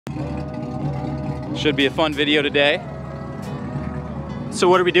Should be a fun video today. So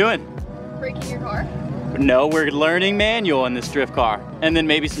what are we doing? Breaking your car? No, we're learning manual in this drift car. And then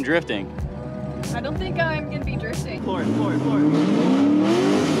maybe some drifting. I don't think I'm gonna be drifting. Floor it, floor it, floor it.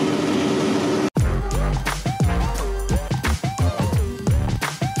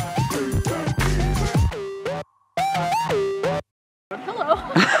 Hello.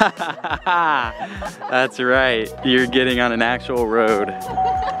 That's right. You're getting on an actual road.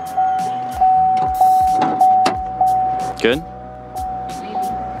 Good?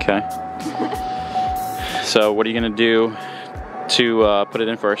 Okay. So what are you gonna do to put it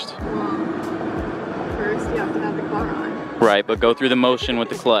in first? First, you have to have the car on. Right, but go through the motion with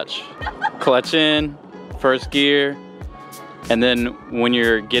the clutch. Clutch in, first gear, and then when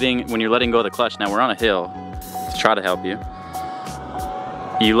you're letting go of the clutch, now we're on a hill, to try to help you.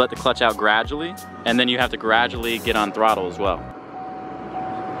 You let the clutch out gradually, and then you have to gradually get on throttle as well.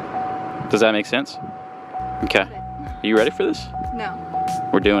 Does that make sense? Okay. Are you ready for this? No.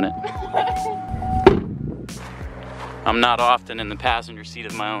 We're doing it. I'm not often in the passenger seat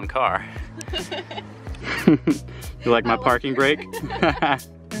of my own car. You like my parking brake?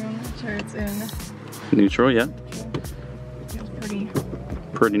 Sure, it's in. Neutral, yeah. It's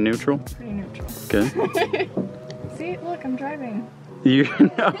Pretty neutral? pretty neutral. Good. See, look, I'm driving. You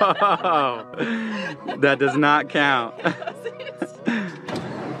know, that does not count.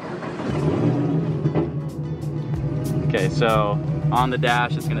 Okay, so on the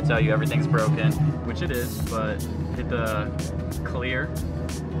dash, it's gonna tell you everything's broken, which it is, but hit the clear,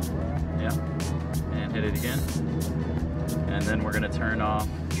 yeah, and hit it again. And then we're gonna turn off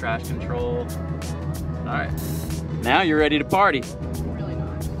trash control. All right, now you're ready to party. Really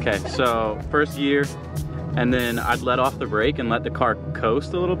not. Okay, so first gear, and then I'd let off the brake and let the car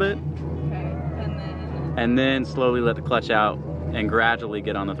coast a little bit. Okay, And then slowly let the clutch out and gradually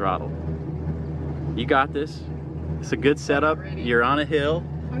get on the throttle. You got this. It's a good setup. You're on a hill.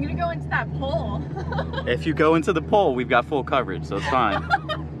 I'm gonna go into that pole. If you go into the pole, we've got full coverage, so it's fine.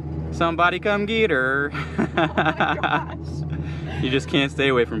 Somebody come get her. Oh my gosh. You just can't stay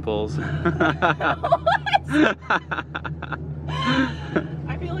away from poles. I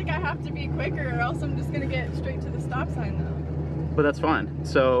feel like I have to be quicker or else I'm just gonna get straight to the stop sign though. But that's fine.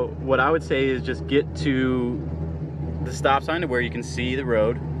 So what I would say is just get to the stop sign to where you can see the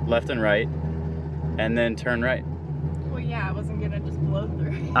road, left and right, and then turn right. Well, yeah, I wasn't gonna just blow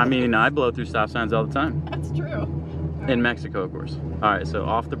through. I mean, I blow through stop signs all the time. That's true. In Mexico, of course. All right, so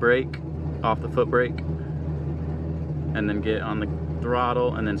off the brake, off the foot brake, and then get on the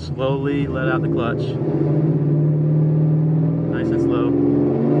throttle, and then slowly let out the clutch. Nice and slow.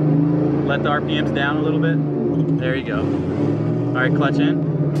 Let the RPMs down a little bit. There you go. All right, clutch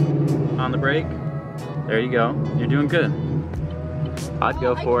in, on the brake. There you go. You're doing good. I'd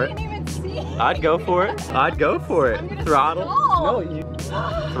go for it. I can't even see. I'd go for it. I'd go for it. I'm gonna Throttle. stall. No, you.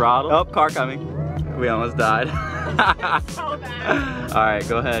 Throttle. Oh, car coming. We almost died. So bad. All right,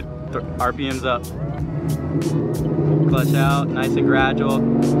 go ahead. RPMs up. Clutch out. Nice and gradual.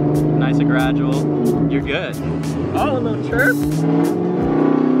 Nice and gradual. You're good. Oh, a little chirp.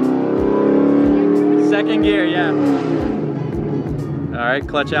 Second gear, yeah. All right,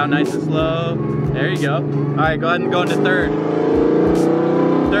 clutch out nice and slow. There you go. All right, go ahead and go into third.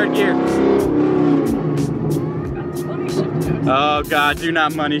 Third gear. Oh God, do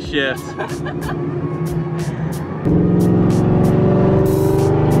not money shift.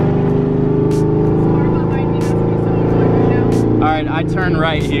 All right, I turn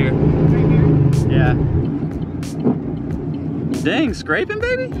right here. Right here? Yeah. Dang, scraping,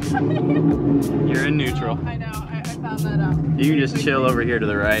 baby? You're in neutral. I know, I found that out. You can just chill over here to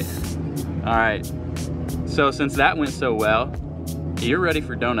the right. All right. So since that went so well, you're ready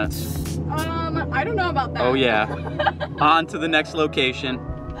for donuts. I don't know about that. Oh yeah. On to the next location.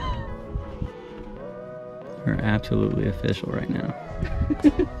 We're absolutely official right now.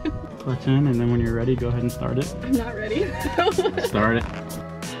 Clutch in, and then when you're ready, go ahead and start it. I'm not ready. Start it.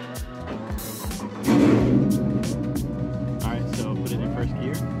 Alright, so put it in first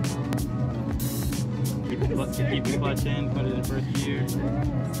gear. Keep the clutch in, put it in first gear.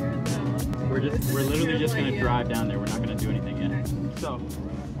 We're literally just gonna drive down there. We're not gonna do anything yet. So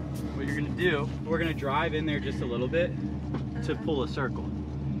what you're gonna do, we're gonna drive in there just a little bit to pull a circle.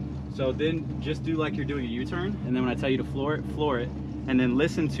 So then just do like you're doing a U-turn, and then when I tell you to floor it, and then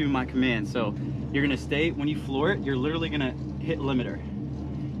listen to my command. So you're gonna stay, when you floor it, you're literally gonna hit limiter.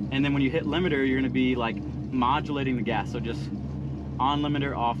 And then when you hit limiter, you're gonna be like modulating the gas. So just on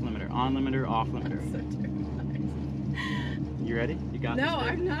limiter, off limiter, on limiter, off limiter. You ready? You got this? No,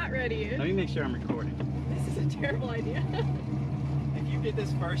 I'm not ready. Let me make sure I'm recording. This is a terrible idea. If you get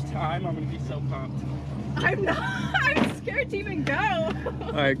this first time, I'm gonna be so pumped. I'm not. I'm scared to even go.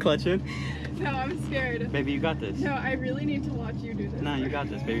 All right, clutch in. No, I'm scared. Baby, you got this. No, I really need to watch you do this. No, you got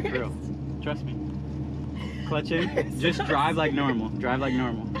this, baby, for real. Trust me. Clutch in. Just drive like normal. Drive like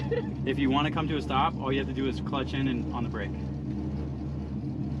normal. If you want to come to a stop, all you have to do is clutch in and on the brake.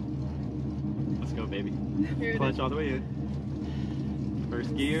 Let's go, baby. Clutch all the way in.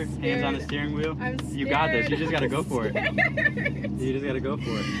 First gear, hands on the steering wheel. I'm scared. You got this. You just gotta go for it. Scared. You just gotta go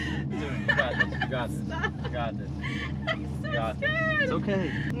for it. You got this. You got this. You got this. I'm so You got this. scared. It's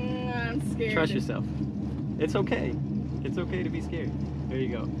okay. I'm scared. Trust yourself. It's okay. It's okay to be scared. There you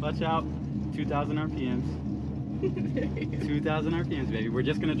go. Clutch out. 2,000 RPMs. 2,000 RPMs, baby. We're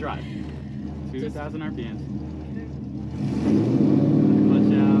just gonna drive. 2,000 RPMs.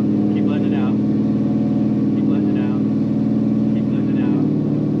 Clutch out. Keep letting it out. Keep letting it out. Keep letting it out.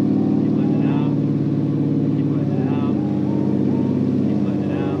 Keep letting it out. Keep letting it out. Keep letting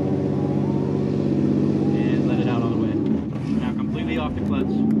it out. And let it out all the way. Now completely off the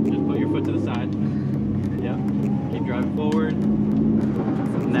clutch. Just put your foot to the side. Yep. Keep driving forward.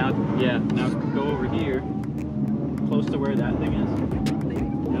 Now, yeah. Now go over here. Close to where that thing is.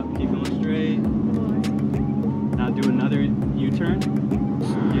 Yep, keep going straight. Now do another U-turn.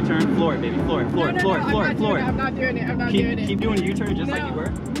 U-turn, floor it, baby, floor it, floor it, floor it, floor it, floor it. I'm not doing it, I'm not doing it. Keep doing a U-turn just like you were.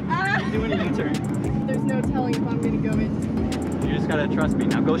 Keep doing a U-turn. There's no telling if I'm gonna go in. You just gotta trust me.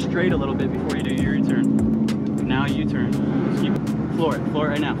 Now go straight a little bit before you do your U-turn. Now U-turn. Keep, floor it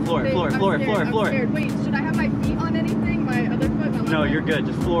right now. Floor it, floor it, floor it, floor it, floor it. Wait, should I have my feet on anything? My other foot? My No, left you're foot? good.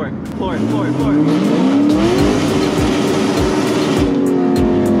 Just floor it, floor it, floor it, floor it.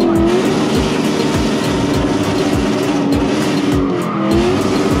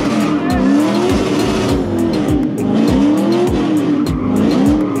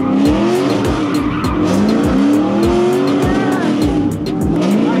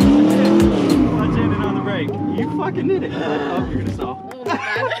 Did it. Oh, you're gonna stall. Oh my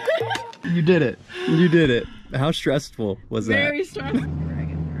God. You did it. You did it. How stressful was that? Very stressful.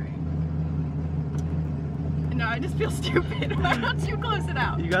 No, I just feel stupid. Why don't you close it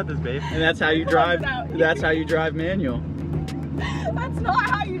out? You got this, babe. And that's how you drive. That's how you drive manual. That's not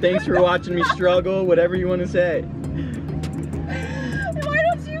how you. Thanks for watching me struggle. Whatever you want to say. Why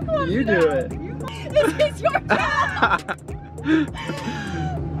don't you close it out? You do it. This is your job.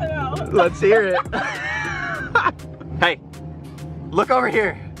 Let's hear it. Hey, look over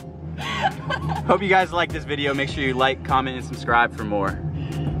here. Hope you guys like this video. Make sure you like, comment, and subscribe for more.